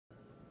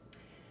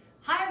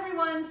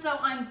everyone, so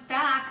I'm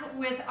back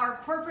with our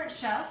corporate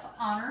chef,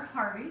 Honor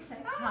Harvey. Say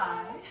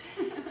hi.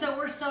 So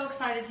we're so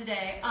excited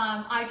today.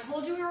 I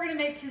told you we were going to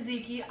make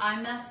tzatziki.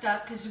 I messed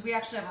up because we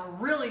actually have a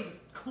really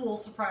cool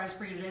surprise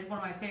for you today. It's one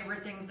of my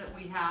favorite things that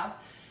we have.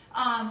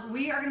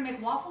 We are going to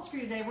make waffles for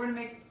you today. We're going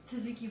to make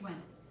tzatziki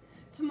when?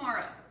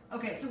 Tomorrow.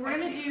 Okay, so we're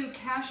going to do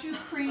cashew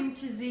cream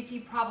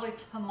tzatziki probably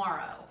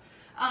tomorrow.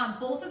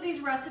 Both of these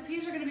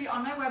recipes are going to be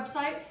on my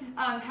website.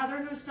 Heather,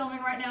 who's filming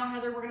right now,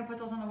 Heather, we're going to put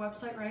those on the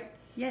website, right?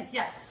 Yes.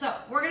 Yes. So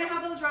we're going to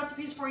have those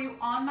recipes for you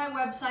on my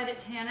website at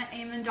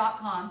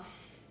tanaamen.com.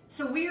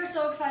 So we are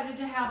so excited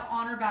to have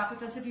Honor back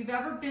with us. If you've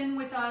ever been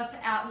with us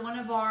at one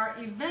of our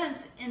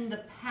events in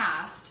the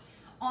past,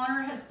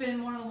 Honor has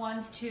been one of the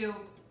ones to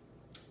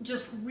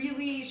just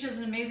really, she does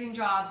an amazing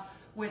job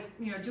with,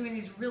 you know, doing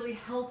these really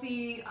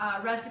healthy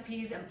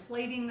recipes and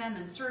plating them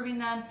and serving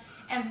them.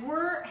 And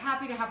we're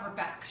happy to have her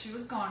back. She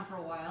was gone for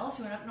a while.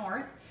 She went up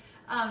north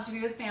to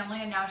be with family,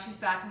 and now she's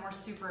back, and we're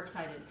super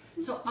excited.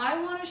 So I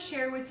want to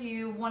share with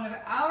you one of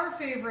our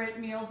favorite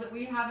meals that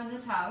we have in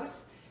this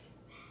house.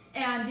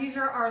 And these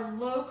are our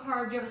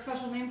low-carb, do you have a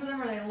special name for them,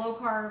 or are they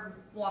low-carb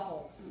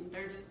waffles?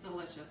 They're just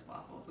delicious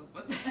waffles is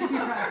what they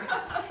are.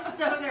 Right.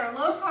 So they're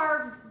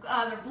low-carb,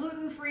 they're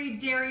gluten-free,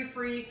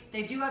 dairy-free.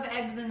 They do have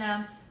eggs in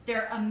them.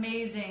 They're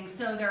amazing.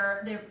 So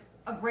they're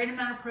a great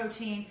amount of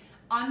protein.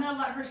 I'm going to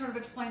let her sort of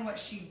explain what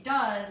she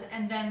does,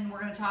 and then we're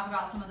going to talk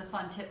about some of the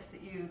fun tips that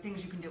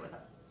things you can do with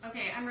them.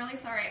 Okay, I'm really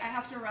sorry. I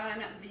have to run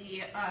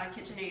the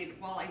KitchenAid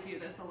while I do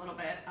this a little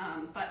bit,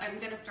 but I'm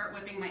going to start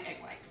whipping my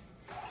egg whites.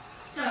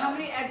 So how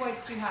many egg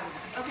whites do you have in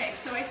there? Okay,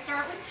 so I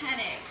start with 10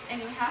 eggs,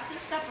 and you have to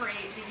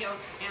separate the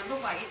yolks and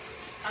the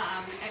whites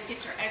and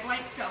get your egg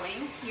whites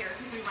going here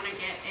because we want to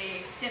get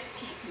a stiff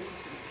peak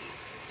consistency.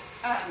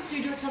 So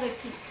you do it till they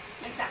peak?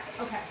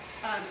 Exactly. Okay.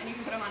 And you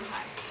can put them on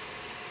high.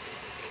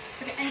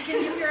 Okay, and can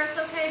you hear us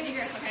okay? Can you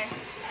hear us okay?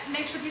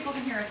 Make sure people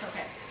can hear us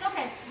okay. It's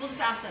okay. We'll just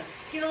ask them.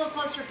 Get a little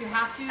closer if you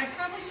have to. I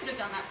probably should have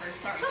done that first.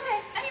 Sorry. It's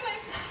okay. Anyway.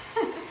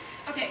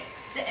 Okay,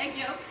 the egg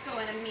yolks go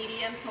in a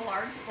medium to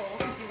large bowl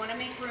because you want to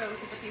make room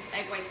to put these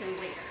egg whites in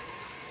later.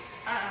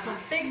 So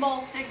big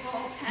bowl. Big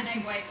bowl, 10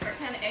 egg whites, or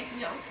 10 egg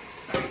yolks,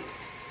 sorry.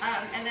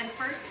 And then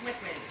first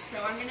liquids.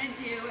 So I'm going to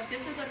do,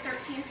 this is a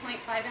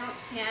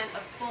 13.5-ounce can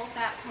of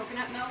full-fat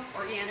coconut milk,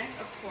 organic,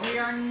 of course. We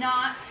are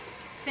not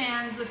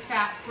fans of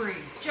fat-free,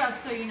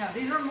 just so you know.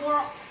 These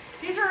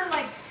are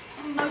like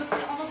almost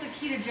a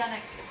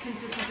ketogenic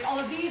consistency.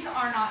 Although these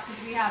are not,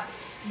 because we have,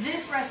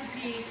 this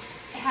recipe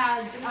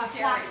has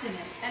flax in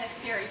it. And it's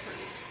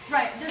dairy-free.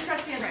 Right, this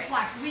recipe has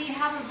flax. We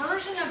have a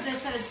version of this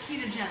that is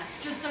ketogenic,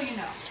 just so you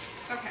know.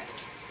 Okay.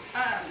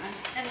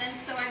 And then,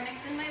 so I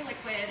mix in my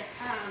liquid.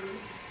 I'm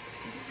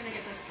just going to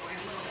get this going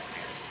a little bit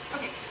higher.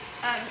 Okay.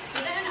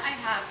 So then I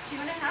have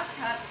 2.5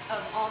 cups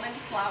of almond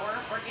flour,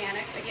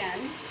 organic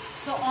again.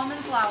 So almond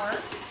flour.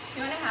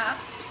 2.5.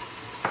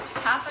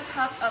 Half a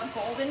cup of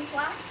golden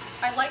flax.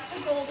 I like the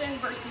golden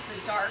versus the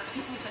dark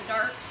because the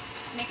dark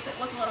makes it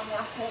look a little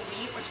more whole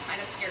wheat, which kind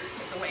of scares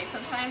kids away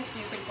sometimes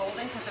using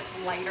golden because it's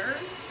lighter.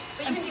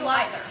 But you can do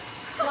either.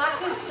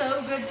 Flax is so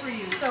good for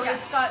you. So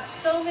It's got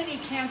so many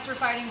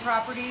cancer-fighting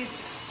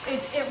properties.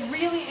 It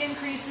really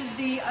increases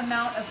the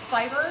amount of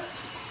fiber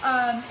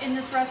in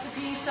this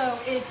recipe, so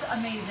it's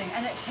amazing,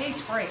 and it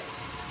tastes great.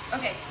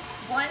 Okay,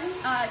 1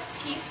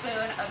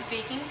 teaspoon of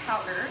baking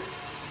powder,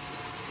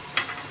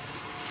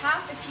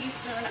 half a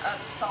teaspoon of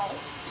salt.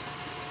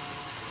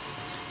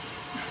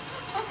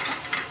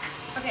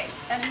 Okay,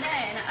 and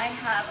then I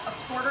have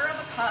 1/4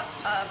 cup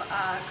of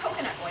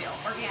coconut oil,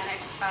 organic,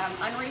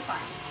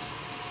 unrefined.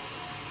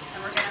 And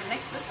we're going to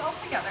mix this all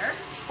together.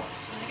 I'm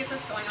going to get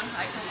this going on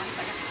high for 1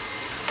 second.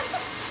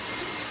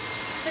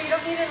 So you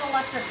don't need an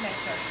electric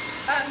mixer?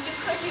 You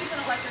could use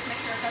an electric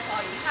mixer if that's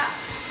all you have,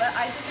 but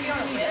I just use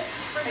this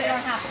for this. You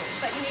don't have to.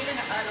 But you need an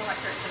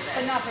electric for this.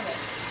 But not for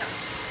this? No.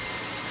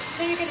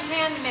 So you can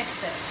hand mix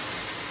this?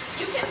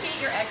 You can beat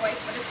your egg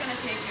whites, but it's going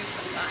to take you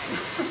some time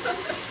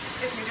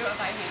if you do it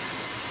by hand.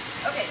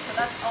 Okay, so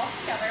that's all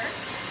together.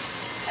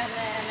 And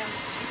then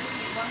you just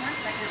need 1 more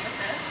second with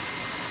this.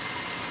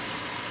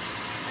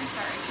 I'm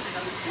sorry, I should have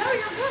done this. No,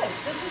 you're good.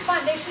 This is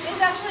fine.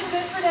 It's actually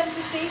good for them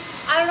to see.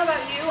 I don't know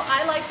about you.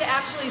 I like to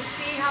actually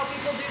see how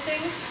people do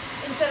things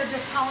instead of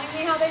just telling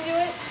me how they do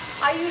it.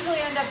 I usually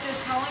end up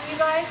just telling you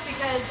guys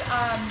because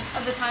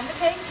of the time it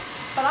takes.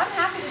 But I'm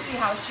happy to see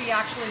how she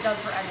actually does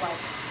her egg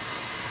whites.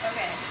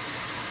 Okay.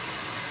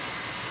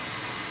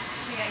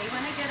 So yeah, you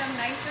want to get them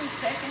nice and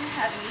thick and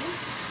heavy.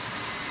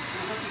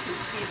 I don't know if you can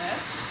see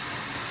this.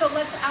 So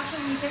let's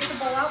actually, when you take the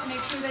bowl out,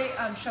 make sure they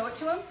show it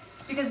to them.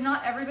 Because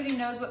not everybody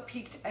knows what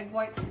peaked egg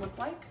whites look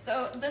like.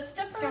 So the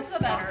stiffer the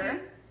better.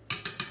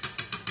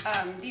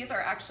 These are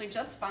actually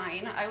just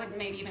fine. I would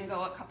maybe even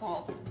go a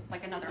couple,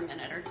 like another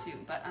minute or 2,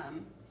 but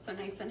so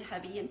nice and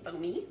heavy and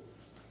foamy.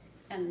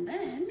 And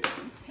then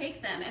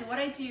take them, and what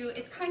I do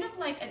is kind of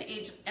like an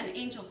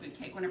angel food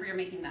cake whenever you're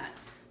making that.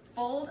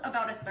 Fold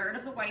about 1/3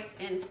 of the whites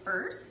in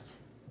first,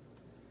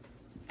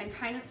 and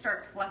kind of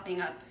start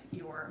fluffing up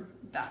your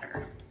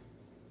batter.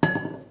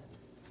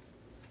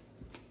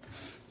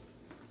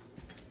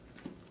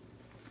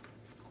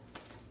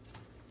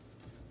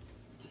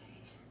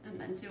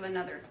 then do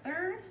another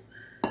third.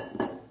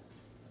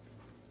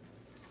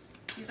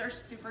 These are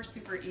super,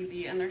 super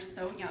easy and they're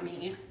so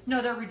yummy.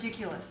 No, they're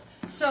ridiculous.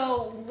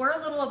 So we're a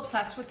little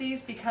obsessed with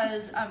these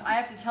because I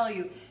have to tell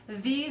you,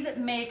 these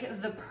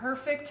make the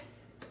perfect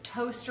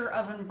toaster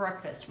oven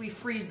breakfast. We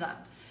freeze them.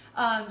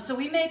 So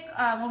we make,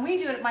 when we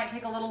do it, it might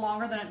take a little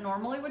longer than it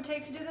normally would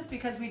take to do this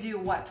because we do,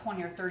 what,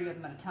 20 or 30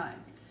 of them at a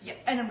time.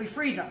 Yes. And then we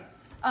freeze them.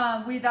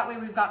 That way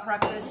we've got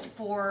breakfast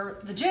for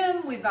the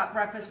gym, we've got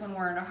breakfast when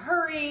we're in a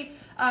hurry.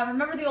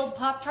 Remember the old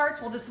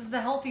Pop-Tarts? Well, this is the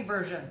healthy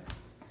version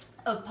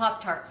of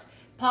Pop-Tarts.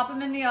 Pop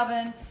them in the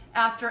oven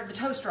after the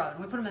toaster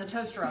oven. We put them in the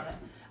toaster oven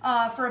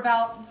for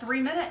about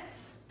 3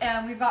 minutes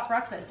and we've got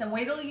breakfast. And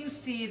wait till you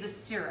see the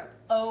syrup.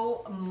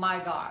 Oh my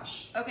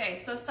gosh.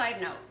 Okay, so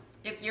side note,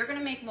 if you're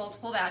gonna make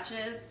multiple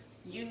batches,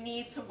 you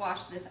need to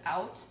wash this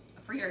out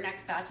for your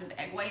next batch of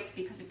egg whites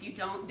because if you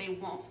don't, they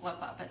won't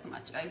fluff up as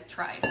much. I've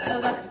tried.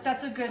 Oh,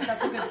 that's a good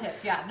tip.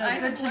 Yeah, no,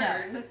 good to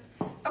know.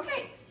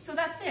 Okay, so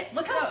that's it.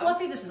 Look how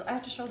fluffy this is. I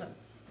have to show them.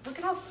 Look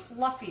at how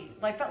fluffy.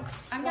 Like that looks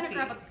fluffy. I'm gonna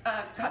grab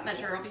a cup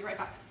measure. I'll be right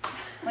back.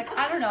 Like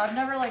I don't know. I've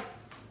never like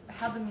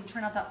had them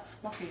turn out that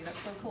fluffy. That's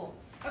so cool.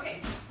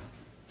 Okay,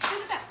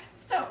 in the back.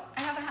 So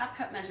I have a half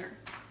cup measure.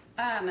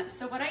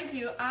 So what I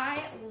do,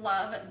 I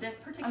love this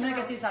particular. I'm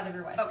gonna get these out of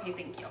your way. Okay,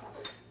 thank you.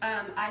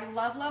 I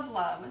love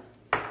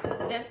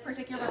this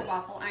particular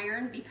waffle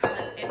iron because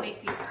it makes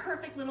these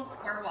perfect little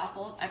square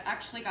waffles. I've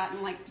actually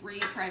gotten like 3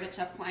 private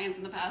chef clients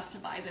in the past to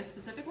buy this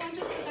specific one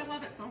just because I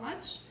love it so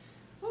much.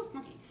 Oh,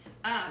 smoky.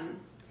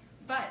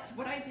 But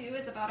what I do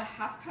is about a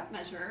half cup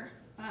measure.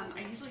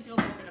 I usually do a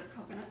little bit of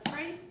coconut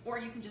spray, or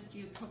you can just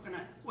use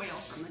coconut oil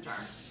from the jar.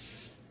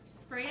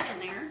 Spray it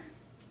in there,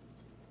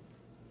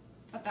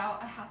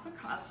 about a half a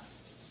cup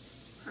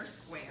per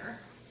square.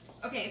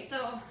 Okay,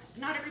 so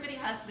not everybody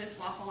has this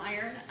waffle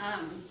iron.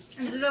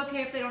 Is it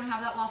okay if they don't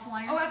have that waffle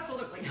iron? Oh,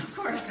 absolutely, of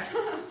course.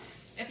 Okay.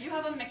 If you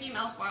have a Mickey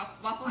Mouse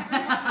waffle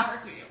iron, more power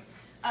to you.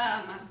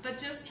 But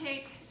just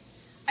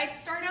I'd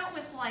start out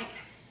with like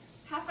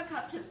half a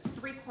cup to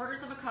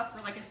 3/4 of a cup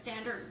for like a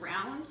standard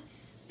round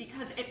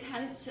because it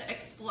tends to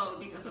explode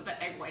because of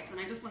the egg whites, and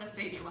I just want to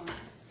save you on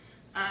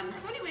this.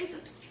 So anyway,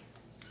 just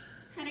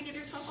kind of give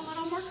yourself a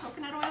little more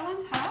coconut oil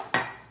on top,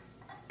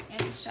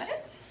 and you shut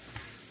it,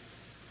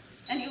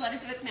 and you let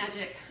it do its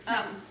magic.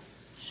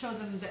 Show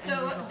them the end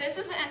so result. this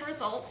is the end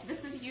result.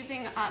 This is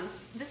using,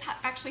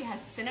 actually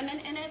has cinnamon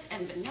in it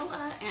and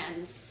vanilla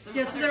and some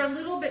yeah, so they're a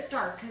little bit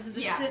dark because of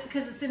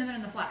the cinnamon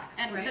and the flax,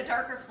 and right? the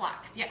darker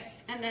flax,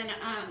 yes. And then,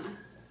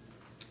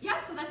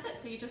 yeah, so that's it.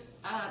 So you just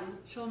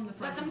show them the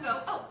let them go.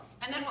 Oh,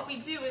 and then what we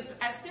do is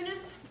as soon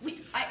as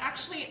I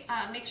actually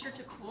make sure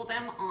to cool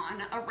them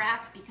on a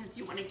rack because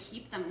you want to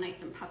keep them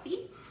nice and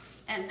puffy.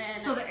 And then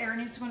so the air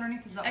needs to go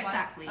underneath. Is that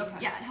exactly? Why? Okay.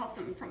 Yeah, it helps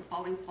them from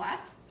falling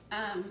flat.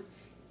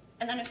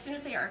 And then as soon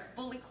as they are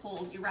fully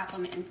cold, you wrap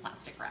them in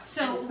plastic wrap.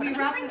 So we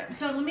wrap.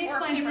 So let me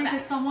explain to you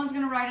because someone's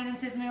going to write in and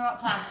say something about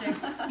plastic.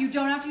 You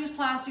don't have to use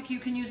plastic. You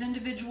can use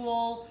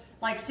individual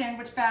like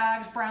sandwich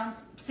bags, brown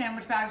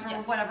sandwich bags, or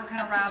whatever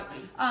kind of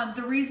wrap.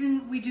 The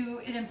reason we do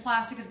it in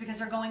plastic is because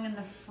they're going in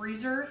the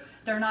freezer.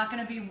 They're not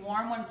going to be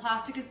warm. When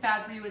plastic is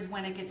bad for you is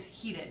when it gets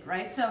heated,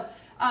 right? So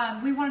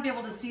we want to be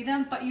able to see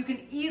them, but you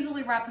can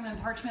easily wrap them in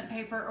parchment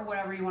paper or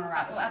whatever you want to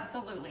wrap them. Oh,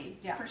 absolutely.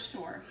 Yeah, for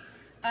sure.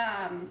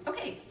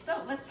 Okay,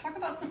 so let's talk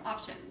about some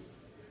options.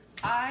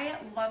 I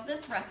love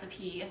this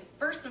recipe.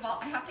 First of all,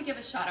 I have to give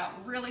a shout out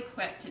really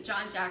quick to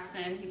John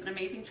Jackson. He's an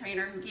amazing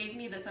trainer who gave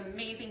me this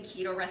amazing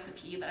keto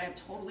recipe that I've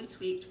totally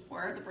tweaked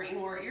for the Brain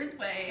Warriors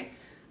way.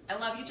 I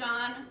love you,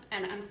 John,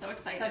 and I'm so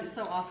excited. That's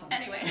so awesome.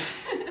 Anyway.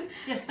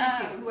 Yes,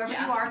 thank you. Whoever you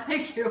are,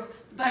 thank you.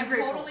 But I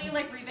totally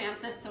like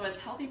revamped this so it's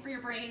healthy for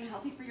your brain,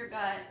 healthy for your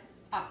gut.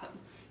 Awesome.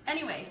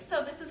 Anyway,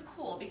 so this is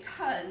cool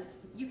because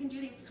you can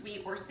do these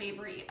sweet or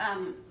savory.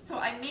 So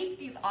I make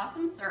these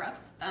awesome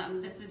syrups.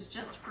 This is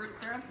just fruit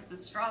syrup. This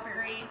is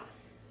strawberry,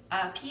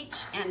 peach,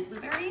 and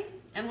blueberry.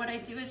 And what I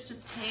do is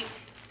just take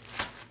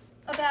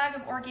a bag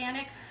of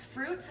organic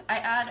fruit. I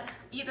add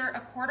either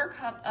a 1/4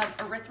 cup of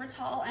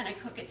erythritol and I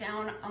cook it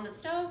down on the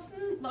stove,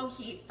 low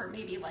heat for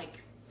maybe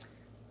like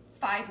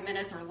 5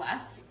 minutes or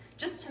less,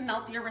 just to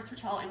melt the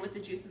erythritol in with the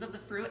juices of the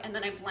fruit, and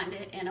then I blend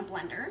it in a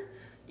blender.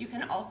 You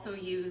can also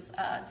use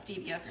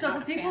stevia. So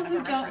for people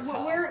who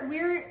don't,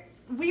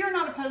 we are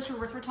not opposed to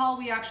erythritol.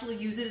 We actually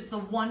use it. It's the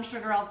one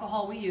sugar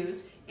alcohol we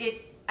use.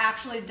 It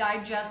actually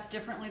digests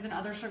differently than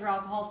other sugar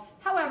alcohols.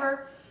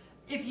 However,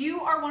 if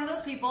you are one of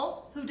those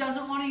people who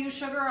doesn't want to use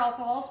sugar or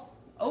alcohols,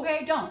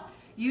 okay, don't.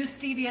 Use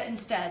stevia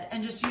instead,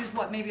 and just use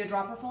what, maybe a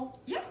dropper full?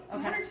 Yeah,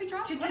 okay. 1 or 2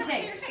 drops. Just to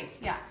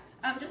taste. Yeah,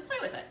 just play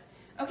with it.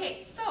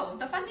 Okay, so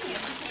the fun thing is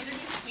you can either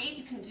do sweet,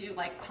 you can do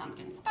like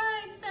pumpkin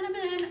spice,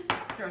 cinnamon,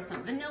 throw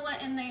some vanilla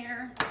in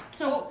there.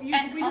 So we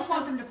just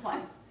want them to play.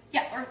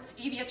 Yeah, or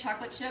stevia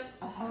chocolate chips.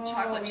 Oh,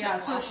 chocolate yeah.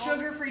 chip So waffles.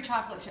 sugar-free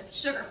chocolate chips.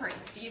 Sugar-free,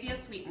 stevia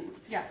sweetened.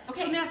 Yeah. Okay.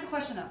 So let me ask a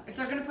question though. If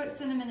they're going to put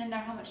cinnamon in there,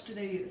 how much do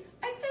they use?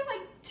 I'd say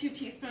like 2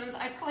 teaspoons.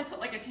 I'd probably put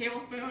like a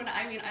tablespoon.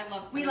 I mean, I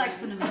love cinnamon. We like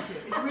cinnamon too.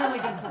 It's really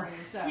good for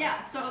you. So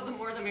yeah, so the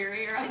more the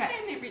merrier. Okay. I'd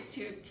say maybe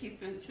 2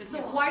 teaspoons to a So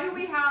tablespoon. why do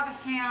we have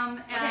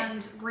ham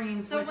and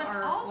greens So with what's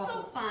our also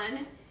waffles?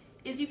 fun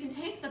is you can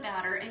take the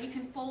batter and you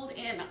can fold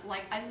in,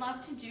 like I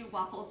love to do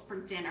waffles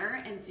for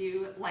dinner and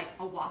do like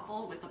a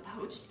waffle with a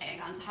poached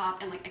egg on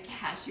top and like a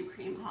cashew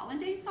cream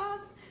hollandaise sauce.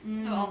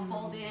 So I'll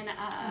fold in.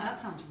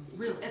 That sounds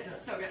really good.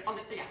 It's so good.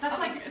 Yeah, That's I'll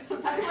like make it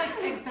sometime. that's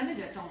like Eggs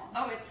Benedict almost.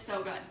 Oh, it's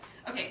so good.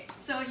 Okay,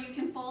 so you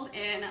can fold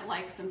in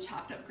like some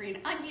chopped up green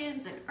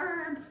onions and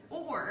herbs,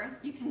 or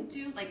you can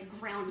do like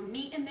ground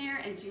meat in there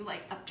and do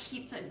like a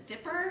pizza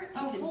dipper.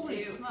 You can holy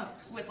do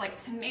smokes. with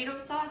like tomato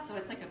sauce, so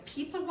it's like a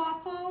pizza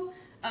waffle.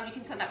 You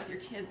can send that with your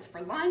kids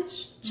for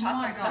lunch. Chop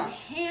my up some gosh.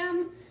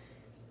 ham.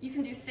 You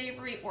can do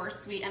savory or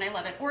sweet, and I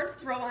love it. Or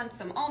throw on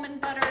some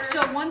almond butter.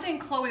 So one thing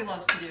Chloe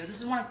loves to do,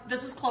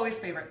 this is Chloe's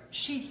favorite.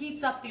 She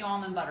heats up the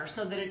almond butter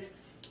so that it's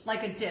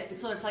like a dip.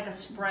 So it's like a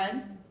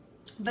spread,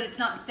 but it's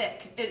not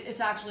thick.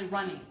 It's actually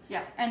runny.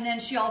 Yeah. And then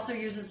she also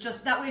uses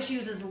that way she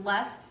uses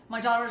less.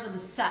 My daughter's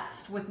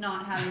obsessed with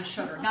not having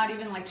sugar, not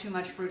even like too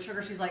much fruit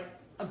sugar. She's like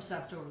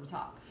obsessed over the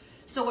top.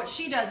 So what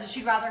she does is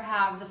she'd rather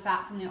have the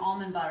fat from the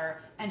almond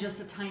butter and just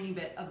a tiny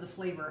bit of the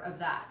flavor of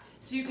that.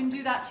 So you can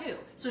do that too.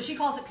 So she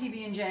calls it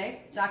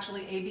PB&J. It's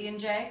actually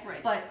AB&J.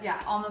 Right. But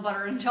yeah, almond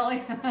butter and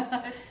jelly.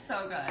 It's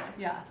so good.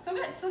 Yeah. So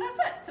good. So that's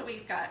it. So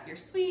we've got your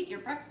sweet, your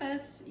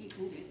breakfast. You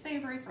can do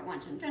savory for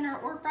lunch and dinner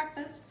or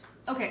breakfast.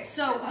 Okay,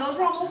 so those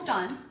are almost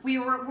done.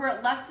 We're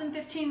at less than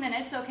 15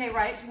 minutes. Okay,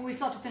 right? So we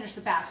still have to finish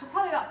the batch. So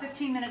probably about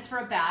 15 minutes for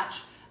a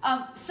batch.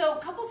 So a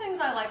couple things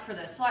I like for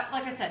this. So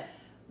like I said,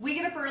 we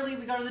get up early,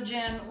 we go to the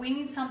gym, we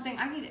need something,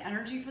 I need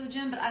energy for the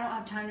gym, but I don't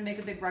have time to make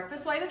a big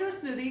breakfast, so I either do a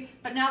smoothie,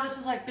 but now this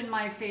has like been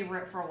my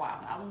favorite for a while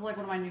now. This is like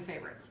one of my new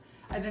favorites.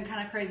 I've been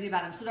kind of crazy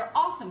about them. So they're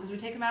awesome because we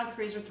take them out of the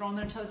freezer, throw them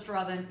in a toaster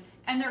oven,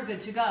 and they're good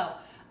to go.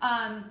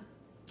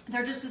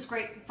 They're just this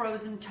great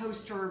frozen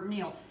toaster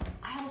meal.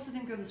 I also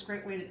think they're this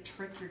great way to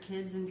trick your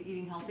kids into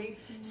eating healthy.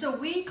 So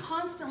we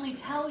constantly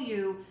tell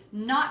you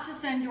not to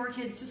send your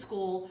kids to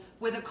school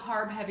with a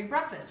carb-heavy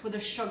breakfast, with a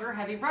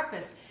sugar-heavy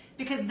breakfast,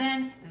 because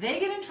then they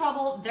get in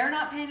trouble, they're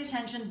not paying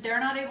attention, they're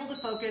not able to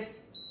focus,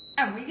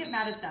 and we get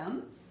mad at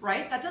them,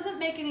 right? That doesn't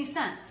make any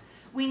sense.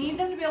 We need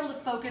them to be able to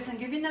focus, and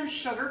giving them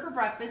sugar for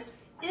breakfast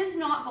is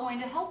not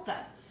going to help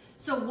them.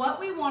 So what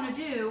we want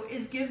to do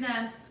is give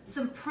them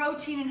some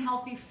protein and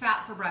healthy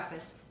fat for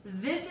breakfast.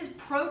 This is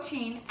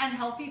protein and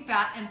healthy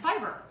fat and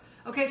fiber.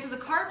 Okay, so the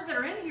carbs that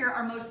are in here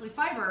are mostly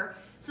fiber,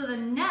 so the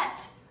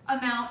net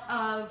amount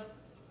of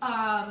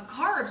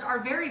carbs are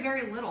very,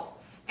 very little.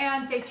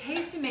 And they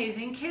taste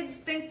amazing. Kids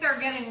think they're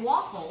getting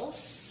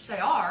waffles. They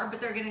are, but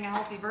they're getting a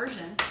healthy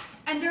version.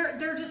 And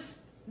they're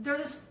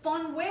this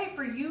fun way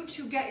for you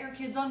to get your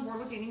kids on board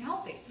with eating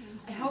healthy.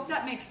 I hope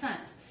that makes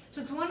sense. So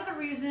it's one of the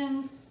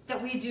reasons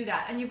that we do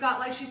that. And you've got,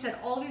 like she said,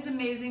 all these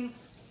amazing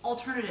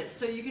alternatives.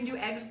 So you can do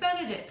Eggs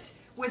Benedict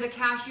with a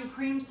cashew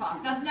cream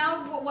sauce.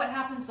 Now what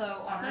happens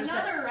though? That's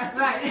another recipe.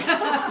 Right.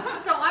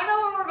 So I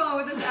know where we're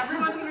going with this.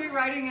 Everyone's going to be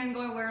writing in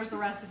going, where's the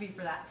recipe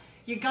for that?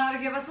 You got to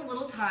give us a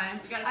little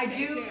time.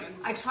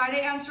 I try to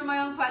answer my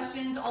own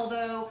questions,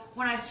 although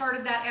when I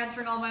started that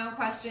answering all my own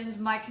questions,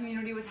 my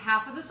community was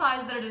half of the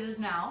size that it is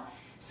now.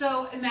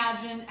 So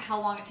imagine how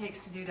long it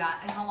takes to do that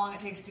and how long it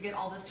takes to get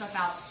all this stuff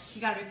out.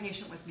 You got to be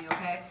patient with me,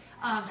 okay?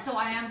 So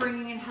I am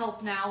bringing in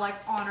help now, like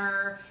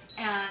Honor,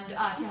 and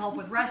to help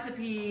with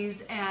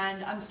recipes,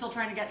 and I'm still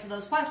trying to get to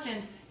those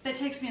questions. That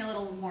takes me a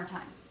little more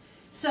time.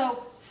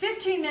 So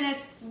 15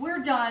 minutes, we're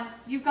done.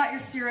 You've got your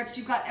syrups,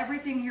 you've got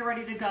everything here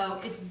ready to go.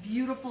 It's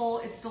beautiful,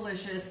 it's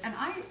delicious, and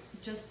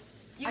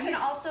You can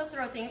also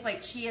throw things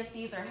like chia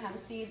seeds or hemp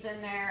seeds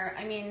in there.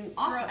 I mean,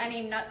 Awesome. throw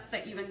any nuts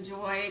that you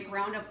enjoy.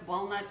 Ground up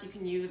walnuts, you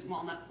can use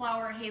walnut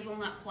flour,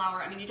 hazelnut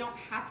flour. I mean, you don't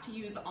have to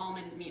use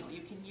almond meal.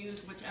 You can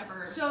use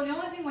whichever. So the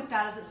only thing with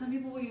that is that some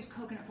people will use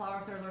coconut flour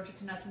if they're allergic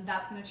to nuts, and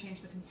that's going to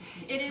change the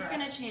consistency. It is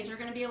going to change. They're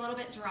going to be a little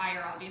bit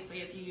drier,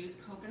 obviously, if you use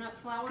coconut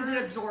flour. Because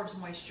it absorbs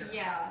moisture.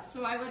 Yeah,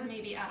 so I would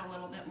maybe add a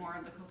little bit more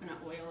of the coconut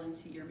oil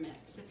into your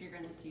mix if you're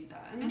going to do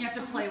that. And you have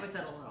to play with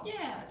it a little.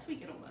 Yeah,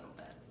 tweak it a little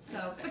bit.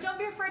 So, but don't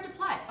be afraid to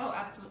play. Oh,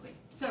 absolutely.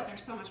 So they're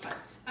so much fun.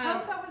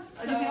 Hope that was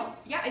anything else?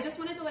 Yeah, I just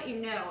wanted to let you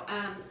know.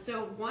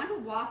 So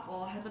one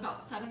waffle has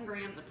about 7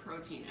 grams of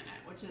protein in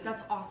it, which is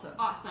That's awesome.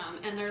 awesome.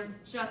 And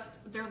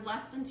they're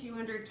less than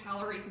 200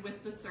 calories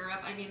with the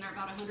syrup. I mean, they're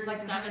about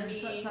 170,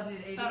 170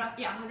 to 80.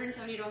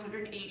 170 to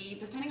 180,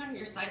 depending on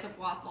your size of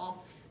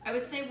waffle. I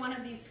would say one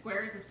of these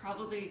squares is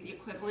probably the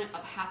equivalent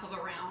of half of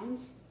a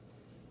round.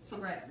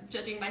 Right.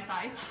 Judging by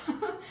size.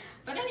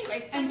 But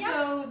anyway,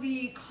 so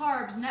the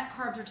carbs, net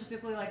carbs, are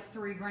typically like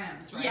 3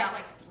 grams, right? Yeah,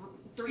 like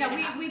 3 Yeah, and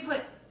a half. we put,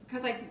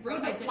 because I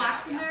Wrote put it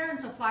flax out, in yeah. there, and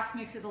so flax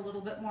makes it a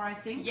little bit more, I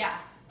think. Yeah.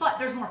 But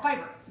there's more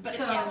fiber. But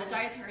so, the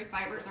dietary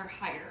fibers are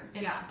higher.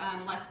 It's Yeah.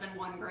 Less than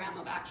 1 gram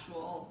of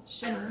actual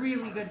sugar. And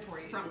really good for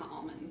you. From the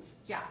almond.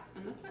 Yeah.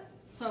 And that's it.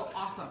 So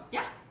awesome.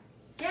 Yeah.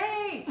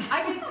 Yay!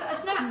 I get a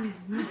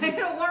snack. I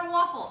get a warm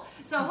waffle.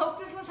 So hope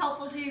this was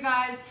helpful to you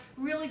guys.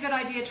 Really good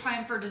idea. Try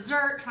them for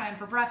dessert. Try them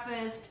for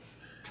breakfast.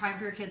 trying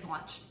for your kids'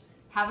 lunch.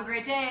 Have a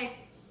great day.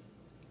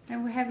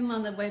 And we'll have them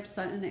on the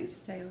website the next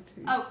day or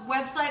two. Oh,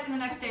 website in the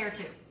next day or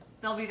two.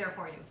 They'll be there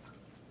for you.